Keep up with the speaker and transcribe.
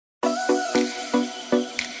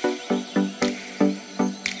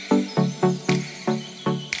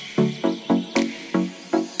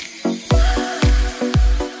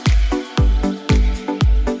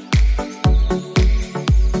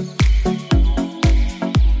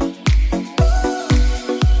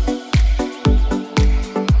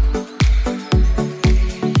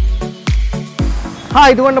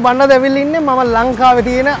ඉතින් බණ්ඩාද ඇවිල්ලා ඉන්නේ මම ලංකාවේ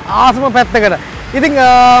තියෙන ආසම පැත්තකට. ඉතින්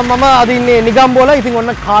මම අද ඉන්නේ නිගම්බෝ වල. ඉතින්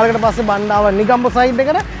ඔන්න කාලයකට පස්සේ බණ්ඩාව නිගම්බෝ සයිඩ්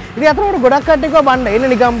එකට. ඉතින් අතනට ගොඩක් කට්ටිය කිව්වා බණ්ඩා එන්න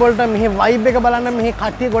නිගම්බෝ වලට මෙහි වයිබ් එක බලන්න. මෙහි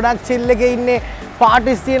කට්ටිය ගොඩක් chill එකේ ඉන්නේ.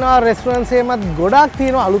 පාටිස් තියෙනවා, රෙස්ටොරන්ට්ස් එකමත් ගොඩක්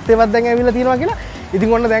තියෙනවා. අලුත් ඒවාත් දැන් ඇවිල්ලා තියෙනවා කියලා.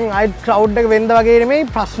 ඉතින් ඔන්න දැන් ආයිත් ක්‍රවුඩ් එක වෙන්න වගේ නෙමෙයි.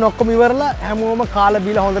 ප්‍රශ්න ඔක්කොම ඉවරලා හැමෝම කාලා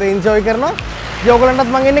බීලා හොඳට එන්ජොයි කරනවා. ඉතින්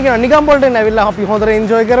ඔයගොල්ලන්ටත් මම එන්නේ කියනවා නිගම්බෝ වලට එන්න ඇවිල්ලා අපි හොඳට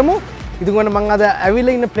එන්ජොයි කරමු. ඉතින් ඔන්න මම අද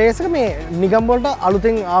ඇවිල්ලා ඉන්න ප්ලේස් එක මේ නිගම්බෝ වලට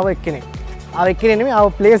අලුතෙන් ආව එක්කෙනෙක්. ආව එක්කෙනෙක් නෙමෙයි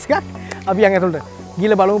ආව ප්ලේස් එකක්. අපි යන් ඇතුළට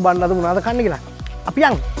ගිහලා බලමු බණ්ඩාද මොනවද කන්නේ කියලා. අපි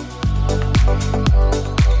යන්.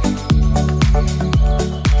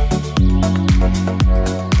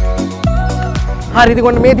 හරි ඉතින්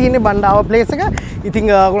ඔන්න මේ තියෙන්නේ බණ්ඩාව ප්ලේස් එක.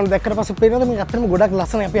 ඉතින් ඔයගොල්ලෝ දැක්කට පස්සේ පේනවද මේ අතරම ගොඩක්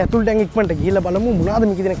ලස්සනයි. අපි ඇතුළට යන් ඉක්මනට ගිහලා බලමු මොනවද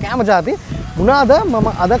මේකේ තියෙන කෑම ජාති. මොනවද මම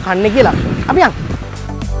අද කන්නේ කියලා. අපි යන්.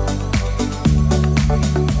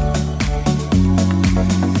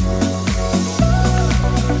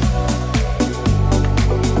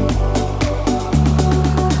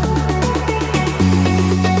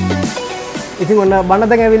 ඉතින් ඔන්න බණ්ඩා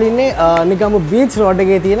දැන් ඇවිල්ලා ඉන්නේ නිගම්බෝ බීච් රෝඩ්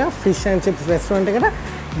එකේ තියෙන ෆිෂ් ඇන්ඩ් චිප්ස් රෙස්ටොරන්ට් එකට.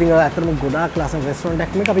 ඉතින් ඇත්තටම ගොඩාක් ලස්සන රෙස්ටොරන්ට්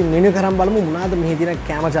එකක් මේක. අපි මෙනු කරන් බලමු මොනවද මෙහි තියෙන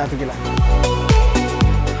කෑම ජාති කියලා.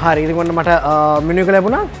 හරි ඉතින් ඔන්න මට මෙනු එක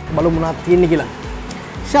ලැබුණා. බලමු මොනවද තියෙන්නේ කියලා.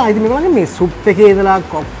 ඉතින් මේගොල්ලන්ගේ මේ සුප් එකේ ඉඳලා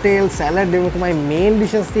කොක්ටේල් සලාඩ් එහෙම තමයි මේන්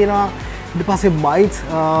ඩිෂස් තියෙනවා. ඊට පස්සේ බයිට්ස්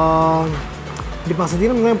ඊට පස්සේ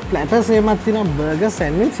තියෙනවා මේ ප්ලැටර්ස් එහෙමත් තියෙනවා. බර්ගර්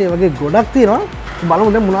සෑන්ඩ්විච් ඒ වගේ ගොඩක් තියෙනවා. බලමු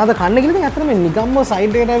දැන් මොනවද කන්නේ කියලා. ඉතින් අතන මේ නිගම්බෝ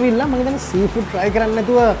සයිඩ් එකට ඇවිල්ලා මම හිතන්නේ සී ෆුඩ් try කරන්න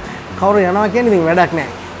නැතුව කවුරු යනවා කියන්නේ ඉතින් වැඩක්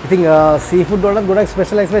නැහැ. ඉතින් සී ෆුඩ් වලට ගොඩක්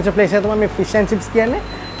ස්පෙෂලායිස් වෙච්ච ප්ලේස් එක තමයි මේ ෆිෂ් ඇන්ඩ් චිප්ස් කියන්නේ.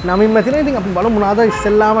 නමින්ම තියෙනවා. ඉතින් අපි බලමු මොනවද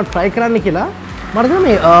ඉස්සෙල්ලාම try කරන්න කියලා. මට තියෙන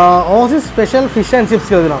මේ Oasis special fish and chips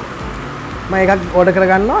කියලා දෙනවා. මම එකක් ඕඩර්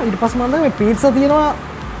කරගන්නවා. ඊට පස්සේ මම මේ පීට්සා තියෙනවා.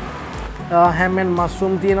 හැම් ඇන්ඩ්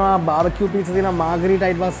මෂ්රූම් තියෙනවා. BBQ pizza තියෙනවා.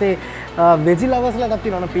 මාගරිටා ඊට පස්සේ වෙජි ලවර්ස්ලාට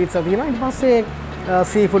තියෙනවා පීට්සා තියෙනවා. ඊට පස්සේ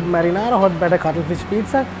seafood marinara, hot batter cuttlefish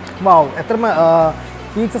pizza. Wow, ඇත්තටම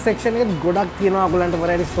pizza section එකේ ගොඩක් තියෙනවා ඔයගලන්ට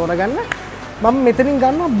varieties තෝරගන්න. මම මෙතනින්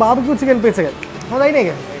ගන්නවා barbecue chicken pizza එක. හොඳයි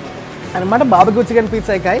නේද? අර මට barbecue chicken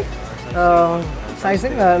pizza එකයි size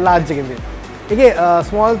එක large එකෙන් දෙන්න. ඒකේ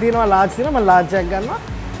small තියෙනවා large තියෙනවා. මම large එකක් ගන්නවා.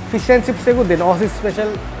 fish and chips එකකුත් දෙන්න. Oasis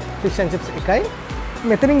special fish and chips එකයි.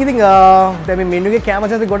 මෙතනින් ඉතින් දැන් මේ menu එකේ කැම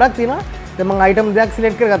ජාති ගොඩක් තියෙනවා. දැන් මම item දෙකක්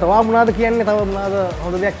select කරගත්තා. ඔයා මොනවද කියන්නේ? තව මොනවද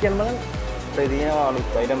හොඳ දෙයක් කියන්න බලන්න. තියෙනවා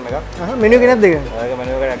අලුත් අයිටම් එකක්. මෙනු එක නැද්ද ඒක? ඒක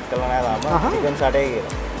මෙනු එකට ඇඩ් කරලා නැහැ තාම. චිකන් සටේ කියලා.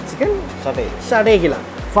 චිකන් සටේ. සටේ කියලා.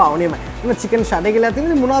 ෆාව් නෙමෙයි. මොන චිකන් සටේ කියලා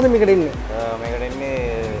තියෙන්නේ මොනවද මේකට ඉන්නේ? මේකට ඉන්නේ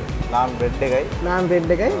නාන් බ්‍රෙඩ් එකයි. නාන්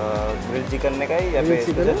බ්‍රෙඩ් එකයි. ග්‍රිල් චිකන් එකයි. අපේ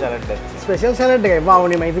ස්පෙෂල් සලාඩ් එකයි. ස්පෙෂල් සලාඩ් එකයි.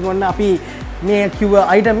 වාව් නෙමෙයි. ඉතින් ඔන්න අපි මේ කිව්ව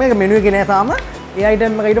අයිටම් එක මෙනු එකේ නෑ තාම. ඒ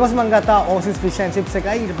අයිටම් එක ඊට පස්සේ මම ගත්තා Oasis fish and chips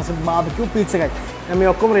එකයි. ඊට පස්සේ barbecue pizza එකයි. දැන්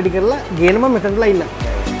මේ ඔක්කොම රෙඩි කරලා ගේනම මෙතනලා ඉන්න.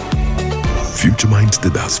 Future Minds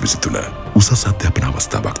 2023 උසස් අධ්‍යාපන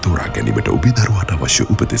අවස්ථාවක් තෝරා ගැනීමට ඔබේ දරුවාට අවශ්‍ය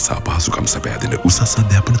උපදෙස් සහ පහසුකම් සපයා දෙන උසස්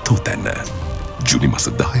අධ්‍යාපන තෝතැන්න ජූනි මාස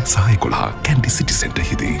 10 සහ 11 කැන්ඩි සිටි සෙන්ටර්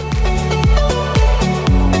හිදී.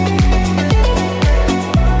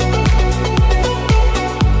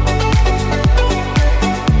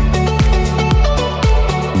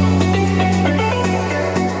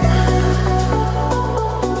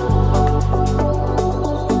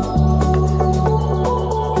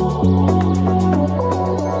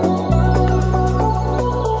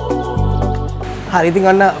 හරි ඉතින්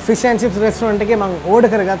අන්න fish and chips restaurant එකේ මම ඕඩර්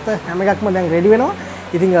කරගත්ත හැම එකක්ම දැන් රෙඩි වෙනවා.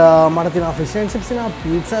 ඉතින් මට තියෙනවා fish and chips තියෙනවා,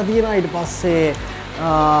 pizza තියෙනවා, ඊට පස්සේ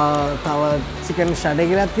තව chicken shade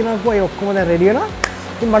කියලා තියෙනවා. කොයි ඔක්කොම දැන් රෙඩි වෙනවා.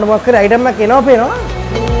 ඉතින් මට මොකක් කරේ item එකක් එනවා පේනවා.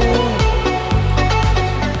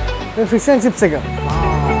 මේ fish and chips එක.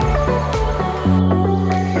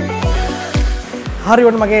 හරි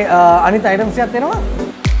ඔන්න මගේ අනිත් items එකක් එනවා.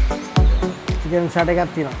 chicken shade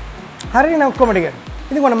එකක් තියෙනවා. හරි නේ ඔක්කොම ටික.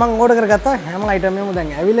 ඉතින් මම ඕඩර් කරගත්තා හැම අයිටම් එකම දැන්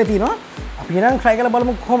ඇවිල්ලා තිනවා. අපි එහෙනම් try කරලා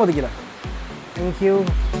බලමු කොහොමද කියලා. Thank you.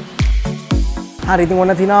 හරි ඉතින්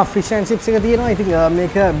ඔන්න තිනවා fish and chips එක තියෙනවා. ඉතින්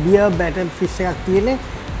මේක beer battered fish එකක් තියෙන්නේ.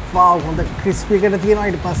 wow හොඳ crispy එකට තියෙනවා.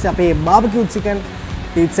 ඊට පස්සේ අපේ barbecue chicken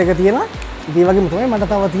pizza එක තියෙනවා. ඉතින් ඒ වගේම තමයි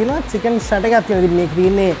මට තව තියෙනවා chicken shad එකක් තියෙනවා. ඉතින් මේක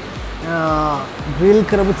තියෙන්නේ grill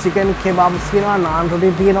කරපු chicken kebabs තියෙනවා, naan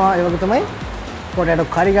roti තියෙනවා. ඒ වගේ තමයි potato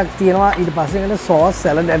curry එකක් තියෙනවා. ඊට පස්සේ එකට sauce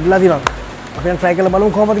salad ඇඩ්ලා තියෙනවා. අපි දැන් try කරලා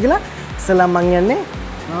බලමු කොහොමද කියලා. ඉස්සෙල්ලාම මම යන්නේ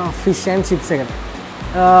fish and chips එකට.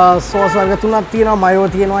 sauce වර්ග තුනක් තියෙනවා. mayo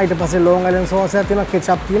තියෙනවා. ඊට පස්සේ long island sauce එකක් තියෙනවා.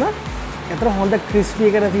 ketchup තියෙනවා. ඒතර හොඳ crispy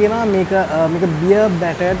එකට තියෙනවා. මේක beer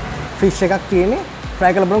battered fish එකක් තියෙන්නේ.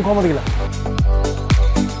 try කරලා බලමු කොහොමද කියලා.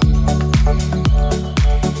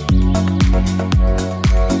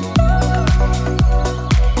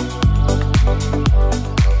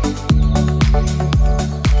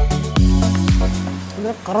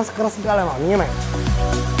 කරස් ගාලා යනවා නියමයි.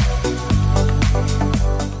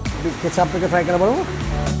 අපි කෙචප් එක try කරලා බලමු.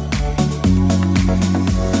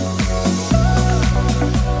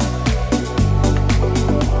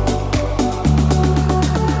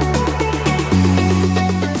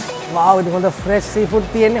 wow ඉතින් හොඳ fresh seafood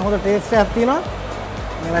තියෙන්නේ හොඳ taste එකක් තියෙනවා.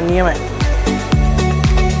 මේක නියමයි.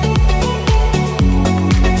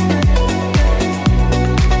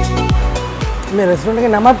 මේ රෙස්ටොරන්ට්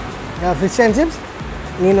එකේ නමත් fish and chips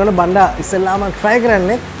නීනවල බණ්ඩා ඉස්සෙල්ලාම try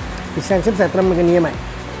කරන්නේ fish and chips අතරම මේක නියමයි.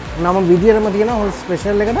 නම විදියටම තියෙනවා හොල්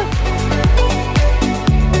ස්පෙෂල් එකට.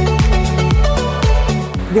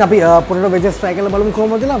 ඉතින් අපි potato wedges try කරලා බලමු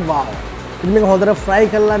කොහොමද කියලා. wow. ඉතින් මේක හොඳට fry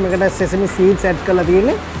කරලා මේකට sesame seeds add කරලා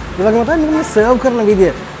තියෙන්නේ. ඒ වගේම තමයි මේක serve කරන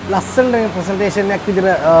විදිය. ලස්සනට මේ presentation එකක් විදිහට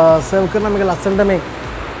serve කරන මේක ලස්සනට මේ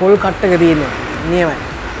පොල් කට් එක තියෙන්නේ. නියමයි.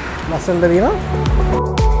 ලස්සනට තියෙනවා.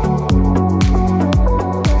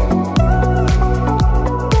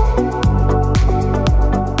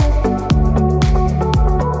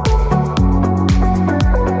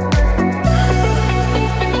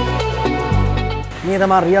 මේ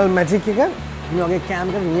තමයි රියල් මැජික් එක. මේ වගේ කැම්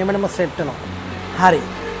එක නියමටම සෙට් වෙනවා. හරි.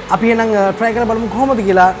 අපි එහෙනම් try කරලා බලමු කොහොමද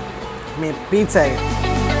කියලා මේ pizza එක.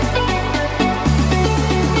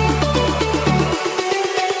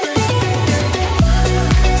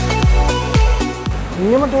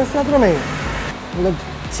 නියම ටේස්ට් එක තමයි. මේ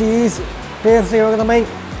චීස් ටේස්ට් එක වගේ තමයි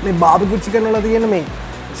මේ බාබිකියු චිකන් වල තියෙන මේ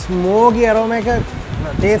ස්මෝකි ඇරෝමා එක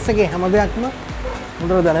ටේස්ට් එකේ හැම දෙයක්ම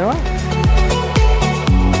හොඳට දැනෙනවා.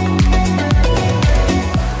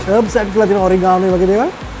 herbs add කරලා තියෙන oregano වගේ දේවල්.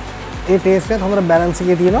 ඒ ටේස්ට් එකත් හොඳට බැලන්ස්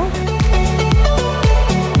එකේ තියෙනවා.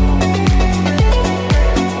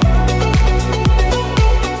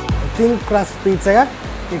 thin crust pizza එකක්.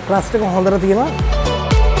 ඒ crust එක හොඳට තියෙනවා.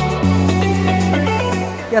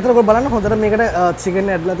 ඒ අතර ඔයගොල්ලෝ බලන්න හොඳට මේකට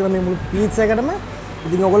chicken ඇඩ්ලා තියෙන මේ මුළු pizza එකටම.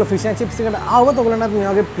 ඉතින් ඔයගොල්ලෝ fish and chips එකට ආවොත් ඔයගොල්ලන්ට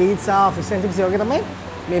මේ වගේ pizza fish and chips වගේ තමයි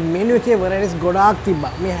මේ menu එකේ varieties ගොඩාක්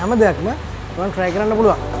තිබ්බා. මේ හැම දෙයක්ම ඔයගොල්ලන් try කරන්න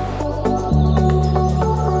පුළුවන්.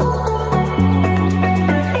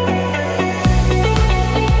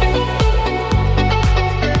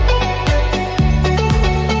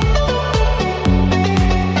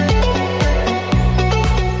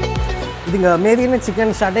 ඉතින් මේ තියෙන chicken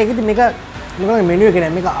satay එක ඉතින් මේක මෙනු එක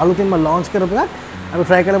නෑ මේක අලුතෙන්ම launch කරපු එකක්. අපි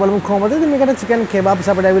try කරලා බලමු කොහොමද. ඉතින් මේකට chicken kebabs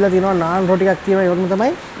අපිට ඇවිල්ලා තියෙනවා naan roti එකක් තියෙනවා. ඒ වගේම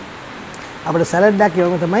තමයි අපිට salad එකක් ඒ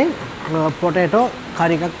වගේම තමයි potato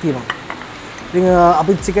curry එකක් තියෙනවා. ඉතින්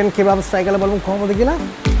අපි chicken kebabs try කරලා බලමු කොහොමද කියලා.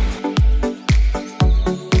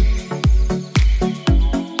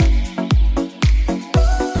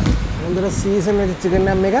 හොඳට season වෙච්ච chicken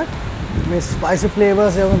නම් එක මේ spicy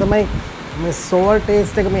flavors ඒ වගේම තමයි මේ salt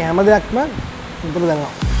taste එක මේ හැම දෙයක්ම හොඳට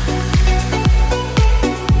දැනෙනවා.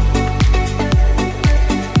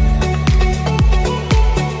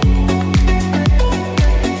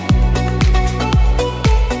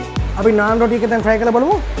 අපි naan roti එක දැන් try කරලා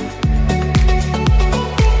බලමු.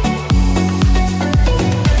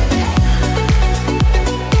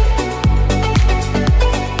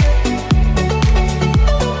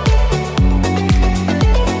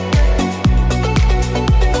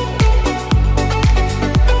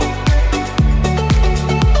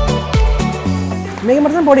 මේක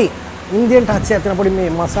මට දැන් පොඩි ඉන්දියන් ටච් එකක් තියෙන පොඩි මේ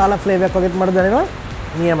මසාලා ෆ්ලේවර් එකක් වගේ මට දැනෙනවා.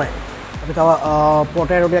 නියමයි. අපි තව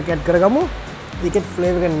පොටේටෝ ටිකක් ඇඩ් කරගමු. ඒකේ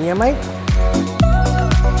ෆ්ලේවර් එක නියමයි.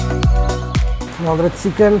 මොකද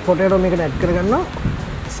චිකන් පොටේටෝ මේකට ඇඩ් කරගන්නවා.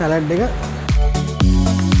 සලාඩ් එක.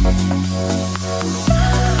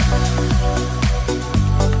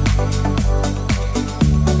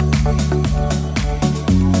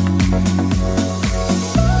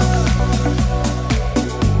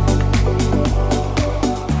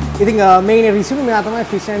 ඉතින් මේ ඉන්නේ රිසිව් මෙයා තමයි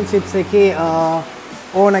fish and chips එකේ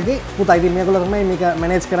ඕනගේ පුතා. ඉතින් මේගොල්ලෝ තමයි මේක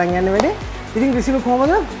මැනේජ් කරන් යන්නේ වැඩේ. ඉතින් රිසිව්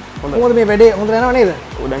කොහමද? කොහොමද මේ වැඩේ හොඳට යනව නේද?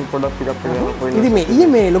 ඔව් දැන් පොඩ්ඩක් ටිකක් කරනවා. ඉතින් මේ ඊයේ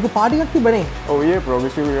මේ ලොකු පාටි එකක් තිබ්බනේ. ඔව් ඊයේ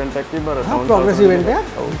ප්‍රෝග්‍රෙසිව් ඉවෙන්ට් එකක් තිබ්බා. ප්‍රෝග්‍රෙසිව් ඉවෙන්ට්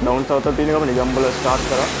එක. ඔව් ඩවුන් සවුත් වල තියෙන ගම නිගම්බල ස්ටාර්ට්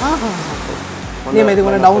කරා. මේ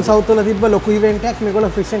මේකේ ඩවුන් සවුත් වල තිබ්බ ලොකු ඉවෙන්ට් එකක්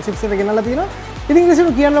මේගොල්ලෝ fish and chips එක ගෙනල්ලා තියෙනවා. ඉතින් රිසිව්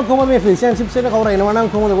කියන්න කොහොමද මේ fish and chips එක කවුරු එනවා නම්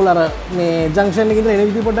කොහොමද ඔයගොල්ලෝ අර මේ ජංක්ෂන් එකේ ඉඳලා එන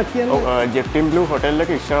විදිහ පොඩ්ඩක් කියන්න. ඔව් ජෙටින් බ්ලූ හොටෙල් එක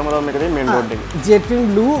ඉස්සරහම තමයි මේක තියෙන්නේ මේන් රෝඩ් එකේ. ජෙටින්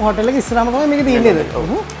බ්ලූ හොටෙල් එක ඉස්සරහම තමයි මේක තියෙන්නේ නේද?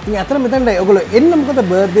 ඔව්. ඉතින් අතන මෙතනට ඔයගොල්ලෝ එන්න මොකද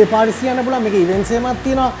බර්ත්ඩේ පාටිස් කියන්න පුළුවන් මේක ඉවෙන්ට්ස් එකක්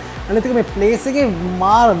තියෙනවා. අනිත් එක මේ ප්ලේස් එකේ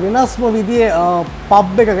මාර වෙනස්ම විදිහේ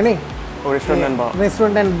පබ් එකකනේ. ඔව් restaurant and bar.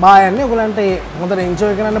 Restaurant and bar යන්නේ ඔයගොල්ලන්ට හොඳට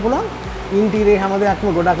එන්ජොයි කරන්න පුළුවන්. ඉන්ටීරියර් හැම දෙයක්ම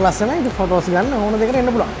ගොඩක් ලස්සනයි. ඉතින් ෆොටෝස් ගන්න ඕන දෙයකට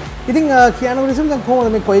එන්න පුළුවන්. ඉතින් කියන්න රිසුම් දැන්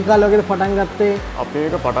කොහොමද මේ කොයි කාලේ වගේද පටන් ගත්තේ? අපි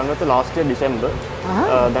ඒක පටන් ගත්තේ last year December.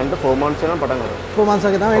 දැන්ට 4 months වෙනවා පටන් ගත්තා. 4 months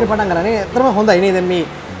වගේ තමයි මේක පටන් ගන්නේ. ඇත්තටම හොඳයි නේද? දැන් මේ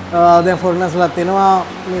දැන් ෆොරිනර්ස්ලාත් එනවා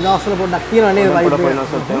මේ දවස්වල පොඩ්ඩක් තියෙනවා නේද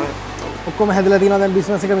vibe ඔක්කොම හැදලා තියෙනවා දැන්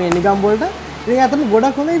බිස්නස් එක මේ නිගම් වලට. ඉතින් අතන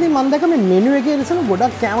ගොඩක් හොඳයි. ඉතින් මම දැක්ක මේ මෙනු එකේ ඉතින්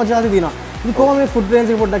ගොඩක් කෑම ජාති තියෙනවා. ඉතින් කොහොමද මේ ෆුඩ්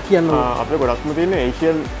රේන්ජ් එක පොඩ්ඩක් කියන්න ඕනේ. අපේ ගොඩක්ම තියෙන්නේ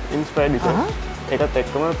ඒෂියන් ඉන්ස්පයර්ඩ් ඩිෂස්. ඒකත්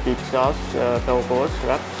එක්කම පිට්සාස්, ටෝකෝස්,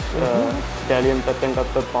 රැප්ස්, ඉතාලියන් පැත්තෙන්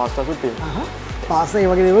ගත්තොත් පාස්තාසුත් තියෙනවා. පාස්තා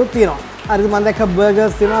ඒ වගේ දේවල් තියෙනවා. හරි මම දැක්ක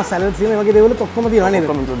බර්ගර්ස් තියෙනවා, සැලඩ්ස් තියෙනවා, ඒ වගේ දේවල් ඔක්කොම තියෙනවා නේද?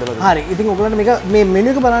 හරි. ඉතින් ඔයගොල්ලන්ට මේක මේ මෙනු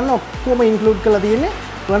එක බලන්න ඔක්කොම ඉන්ක්ලූඩ් කරලා තියෙන්නේ.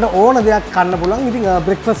 ඔයගොල්ලන්ට ඕන දෙයක් කන්න පුළුවන්. ඉතින්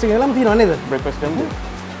බ්‍රෙක්ෆාස්ට් එක ගලම තියෙනවා නේද? බ්‍රෙක්ෆාස්ට් එකම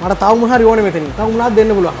මට තව මොන හරි ඕනේ මෙතනින්. තව මොනවද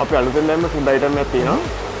දෙන්න පුළුවන්? අපි අලුතෙන් දැම්ම ෆුඩ් අයිටම් එකක් තියෙනවා.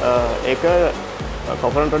 ඒක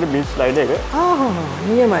කොකනට් රොටි බීච් ස්ලයිඩ් එක.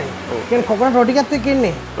 නියමයි. කියන්නේ කොකනට් රොටි එකත් එක්ක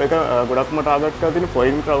ඉන්නේ. ඒක ගොඩක්ම ටාගට් කරලා තියෙන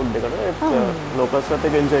ෆොරින් ක්‍රවුඩ් එකට. ලෝකල්ස් එකත්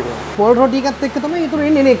එක්ක එන්ජොයි කරනවා. පොල් රොටි එකත් එක්ක තමයි ඊටු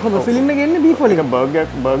එන්නේ නේ. කොහොමද ෆිල්ම් එකේ එන්නේ බීෆ් වල. ඒක බර්ගර්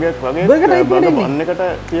වගේ බර්ගර් බන් එකට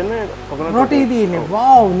තියෙන කොකනට් රොටි තියෙන්නේ.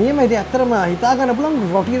 වව් නියමයි. ඉතින් ඇත්තටම හිතා ගන්න පුළුවන්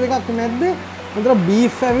රොටි දෙකක් නැද්ද? හොඳට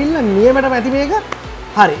බීෆ් ඇවිල්ලා නියමටම ඇති මේක.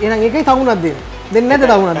 හරි. එහෙනම් ඒකයි තවුනක් දෙන්නේ. දෙන්නේ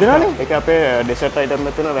නැද්ද තවුනක් දෙනවනේ? ඒක අපේ ඩෙසර්ට් අයිටම්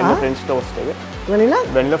එකක් තියෙනවා වැනිලා ෆ්‍රෙන්ච් ටෝස්ට් එක.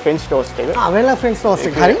 වැනිලා ෆ්‍රෙන්ච් ටෝස්ට් එක. වැනිලා ෆ්‍රෙන්ච් ටෝස්ට්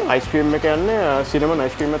එක. හරි. අයිස්ක්‍රීම් එක යන්නේ සිනමන්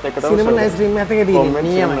අයිස්ක්‍රීම් එකත් එක්ක තමයි. සිනමන් අයිස්ක්‍රීම් එකත් එක්ක තියෙන්නේ.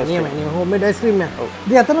 නියමයි. හෝම්මේඩ් අයිස්ක්‍රීම් එක.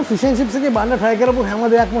 ඉතින් අතන ෆිෂ් ඇන්ඩ් චිප්ස් එකේ බන්න try කරපු හැම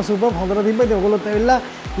දෙයක්ම සුපර් හොඳට තිබ්බා. ඉතින් ඔයගොල්ලොත් ඇවිල්ලා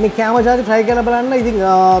මේ කෑම ජාති try කරලා බලන්න. ඉතින්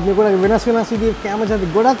මේගොල්ලෝ වෙනස් විදිහේ කෑම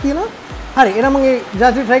ජාති ගොඩක් තියෙනවා. හරි. එහෙනම් මම මේ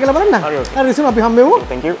ජාති try කරලා බලන්න. හරි රිසුන් අපි හම්බෙමු.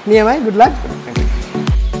 Thank you. නියමයි. good luck.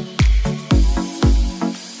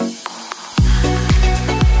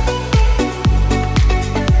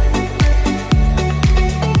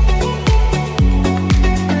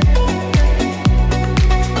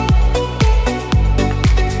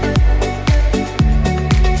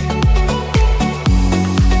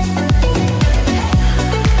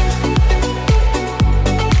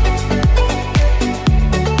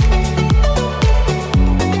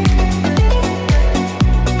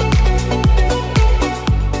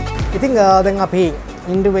 දැන් අපි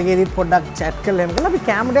ඉන්ඩු එකේදීත් පොඩ්ඩක් chat කරලා එහෙම කරලා අපි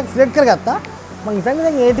කැම ටිකක් සිලෙක්ට් කරගත්තා. මම හිතන්නේ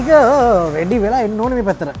දැන් ඒ ටික රෙඩි වෙලා එන්න ඕනේ මේ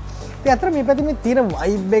පැත්තට. ඉතින් අතර මේ පැත්තේ මේ තියෙන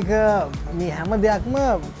vibe එක මේ හැම දෙයක්ම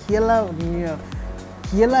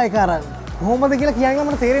කියලා ඒක අර කොහොමද කියලා කියන්නේ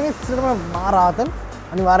මට තේරෙන්නේ ඉස්සරම මාරාතන්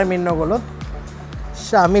අනිවාර්යයෙන්ම ඉන්න ඔයගොල්ලොත්.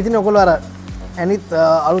 මේ තියෙන ඔයගොල්ලෝ අර අනිත්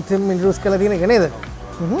අලුතෙන් ඉන්ට්‍රොඩියුස් කරලා තියෙන එක නේද?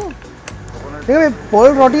 ඒක මේ පොල්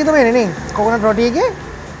රොටි තමයි නේ. කොකනට් රොටි එකේ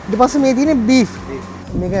ඊට පස්සේ මේ තියෙන්නේ බීෆ්.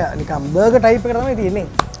 මේක නිකම් බර්ගර් ටයිප් එකට තමයි තියෙන්නේ.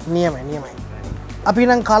 නියමයි. අපි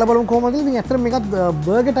නම් කාලා බලමු කොහොමද? ඉතින් ඇත්තට මේකත්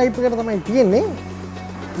බර්ගර් ටයිප් එකට තමයි තියෙන්නේ.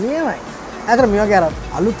 නියමයි. ඇත්තට මේ වගේ අර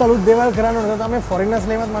අලුත් දේවල් කරන්න ඕන තමයි ෆොරිනර්ස්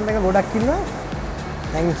ලේමත් මම දැක ගොඩක් ඉන්නවා.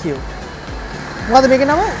 thank you. මොකද මේකේ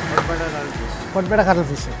නම? hot butter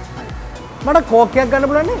cuttlefish. fish. මට කෝක් එකක් ගන්න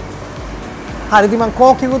පුළුවන් නේ? හරි ඉතින් මම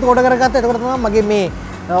කෝක් එකකුත් ඕඩර් කරගත්තා. එතකොට තමයි මගේ මේ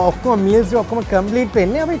ඔක්කොම meals ඔක්කොම complete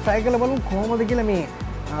වෙන්නේ. අපි try කරලා බලමු කොහොමද කියලා මේ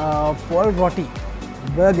පොල් රොටි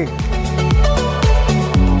burger.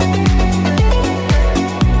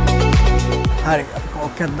 hari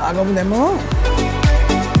oke dalam demo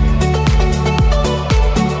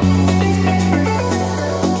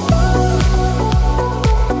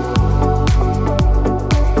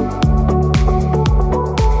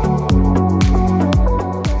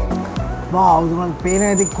wow teman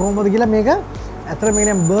pena di කොහොමද කියලා මේක ඇත්තට මේ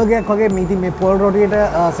නම් බර්ගර් එකක් වගේ මේ ඉතින් මේ පොල් රොටියට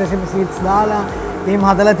සෙසමි සීඩ්ස් දාලා එහෙම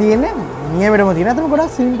හදලා තියෙන්නේ නියමෙටම තියෙන. අතන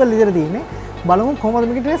ගොඩක් සිම්පල් විදිහට තියෙන්නේ. බලමු කොහොමද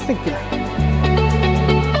මේකේ ටේස්ට් එක කියලා.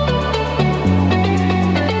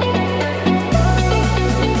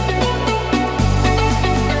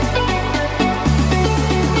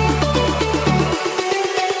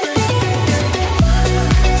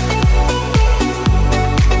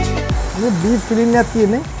 මේ බීෆ් ෆිලින් එකක්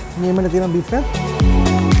තියෙන්නේ. නියමෙට තියෙන බීෆ් එක.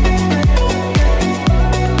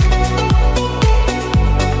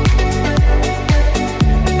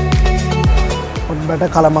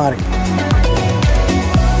 Battered calamari.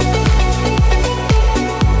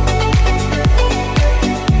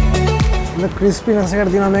 The crispiness එක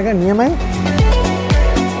දිනවා මේක නියමයි.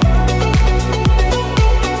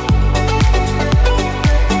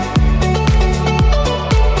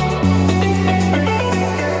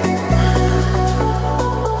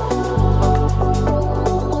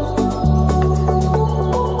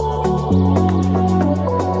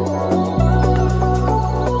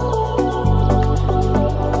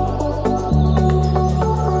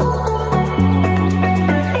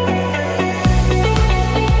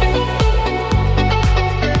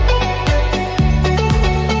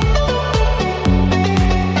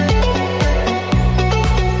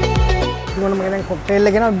 කොක්ටේල්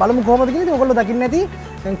එක ගෙනත් බලමු කොහොමද කියලා. ඉතින් ඔයගොල්ලෝ දකින්න ඇති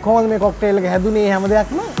දැන් කොහොමද මේ කොක්ටේල් එක හැදුනේ හැම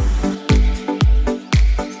දෙයක්ම.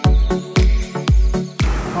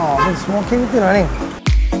 මේ ස්මෝකින් තියෙනවා නේ.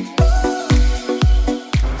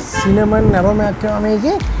 සිනමන් ඇරෝමා එකක්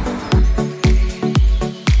මේකේ.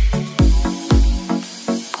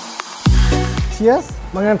 cheers.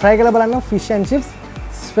 මම try කරලා බලන්න fish and chips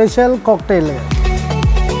special cocktail එක.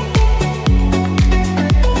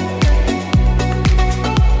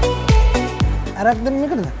 අරක් දෙන්න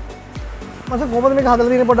මේකද? මම කොහොමද මේක හදලා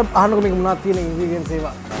තියෙන්නේ පොඩ්ඩක් අහන්නකෝ මේක මොනවද තියෙන ingredients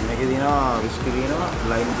ඒවා. මේකේ තියෙනවා විස්කි තියෙනවා,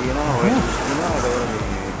 ලයිම් තියෙනවා, ඔයස් තියෙනවා,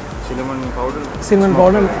 සිනමන්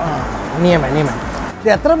පවුඩර් නියමයි.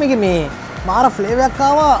 ඉතින් අතර මේ මාර ෆ්ලේවර් එකක්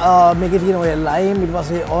ආවා. මේකේ තියෙන ඔය ලයිම් ඊට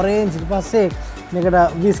පස්සේ ඔරෙන්ජ් ඊට පස්සේ මේකට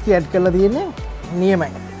විස්කි ඇඩ් කරලා තියෙන්නේ.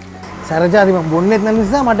 නියමයි. සරජාති මම බොන්නෙත් නැති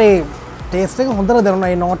නිසා මට ඒ ටේස්ට් එක හොඳට දැනුණා.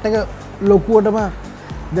 ඒ නෝට් එක ලොකුවටම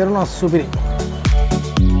දැනුණා සුපිරි.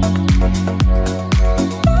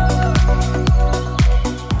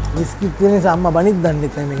 විස්කි තියෙන නිසා අම්මා බනිත්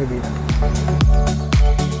දන්නෙත් නැහැ මේක බීලා.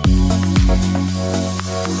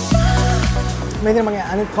 මේක මගේ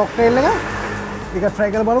අනිත් කොක්ටේල් එක ටිකක් try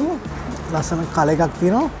කරලා බලමු. ලස්සන කල එකක්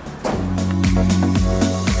තියෙනවා.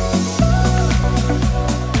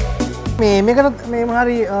 මේකට මේ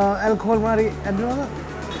මොහරි ඇල්කොහොල් මොහරි ඇඩ් වෙනවද?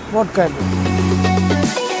 වොඩ්කා ඇඩ්.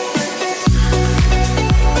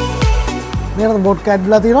 මේකට වොඩ්කා ඇඩ්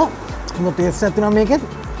වෙලා තියෙනවා. හොඳ ටේස්ට් එකක් තියෙනවා මේකෙත්.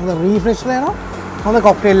 හොඳ රීෆ්‍රෙෂ් වෙලා යනවා. හොඳ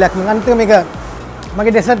කොක්ටේල් එකක්. අනිත් එක මේක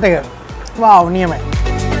මගේ ඩෙසර්ට් එක. වාව් නියමයි.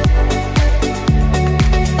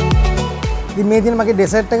 ඉතින් මේ තියෙන මගේ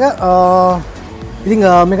ඩෙසර්ට් එක ඉතින්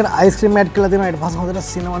මේකට අයිස්ක්‍රීම් ඇඩ් කරලා තියෙනවා. ඊට පස්සේ හොඳට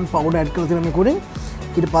සිනමන් පවුඩර් ඇඩ් කරලා තියෙනවා මේක උඩින්.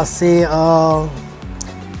 ඊට පස්සේ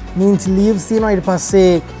mint leaves තියෙනවා. ඊට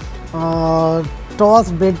පස්සේ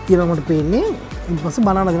toast bread තියෙනවා මට පේන්නේ. ඊට පස්සේ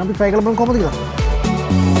බනානා දෙනවා. අපි try කරලා බලමු කොහොමද කියලා.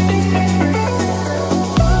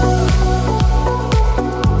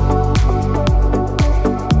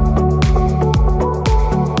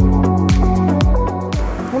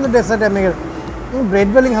 හොඳ ඩෙසර්ට් එක මේක bread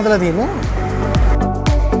වලින් හදලා තියෙන්නේ.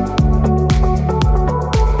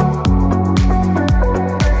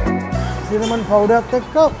 සිනමන් පවුඩර්ත්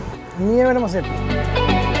එක්ක නිය වෙනම සෙට්.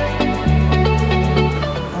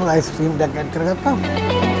 මම අයිස්ක්‍රීම් ඩක් ඇඩ් කරගත්තා.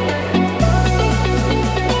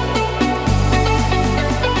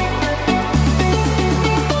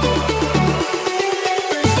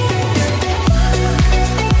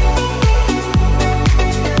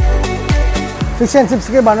 ෆිෂ් ඇන්ඩ් චිප්ස්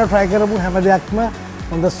එකේ බන්න try කරපු හැම දෙයක්ම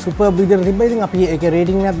හොඳ සුපර් විදිහට තිබ්බා. ඉතින් අපි ඒකේ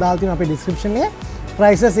රේටින් එකක් දාලා තියෙනවා අපේ description එකේ.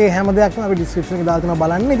 prices ඒ හැම දෙයක්ම අපි description එකේ දාලා තියෙනවා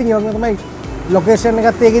බලන්න. ඉතින් ඒ වගේම තමයි location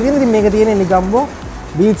එකත් ඒකේ තියෙන. ඉතින් මේක තියෙන්නේ Negombo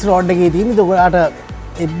beach road එකේ තියෙන. ඉතින් ඔයාලට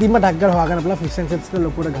එද්දිම ටග් ගාලා හොයාගන්න පුළුවන් fish and chips එක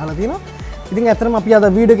ලොකුවට ගහලා තියෙනවා. ඉතින් ඇත්තටම අපි අද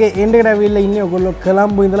වීඩියෝ එකේ end එකට ඇවිල්ලා ඉන්නේ ඔයගොල්ලෝ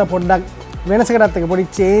කොළඹ ඉඳලා පොඩ්ඩක් වෙනසකටත් එක පොඩි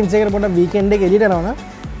change එකකට පොඩ්ඩක් weekend එකේ එළියට යනවා.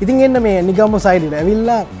 ඉතින් එන්න මේ Negombo side එකට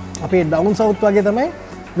ඇවිල්ලා අපේ down south වගේ තමයි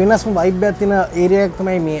වෙනස්ම vibe එකක් තියෙන area එකක්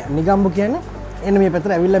තමයි මේ Negombo කියන්නේ. එන්න මේ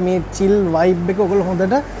පැත්තට ඇවිල්ලා මේ chill vibe එක ඔයගොල්ලෝ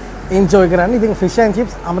හොඳට enjoy කරන්න. ඉතින් fish and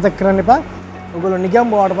chips අමතක කරන්න එපා. ඔයගොල්ලෝ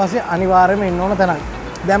Negombo ආවට පස්සේ අනිවාර්යයෙන්ම එන්න ඕන තැනක්.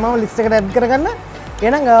 දැන් මම list එකට add කරගන්න.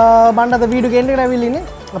 එහෙනම් බණ්ඩ අද වීඩියෝ එක end එකට ඇවිල්ලා ඉන්නේ.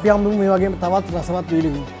 අපි හම්බෙමු මේ වගේම තවත් රසවත්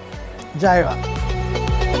වීඩියෝ එකකින්. ජය වේවා.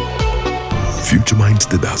 Future Minds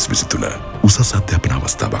 2023 උසස් අධ්‍යාපන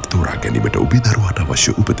අවස්ථාවක් තෝරා ගැනීමට ඔබේ දරුවාට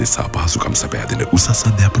අවශ්‍ය උපදෙස් සහ පහසුකම් සපයා දෙන උසස්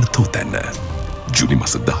අධ්‍යාපන තෝතැන්න. ජූනි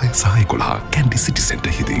මාස 10 සහ 11 කැන්ඩි සිටි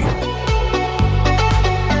සෙන්ටර් හිදී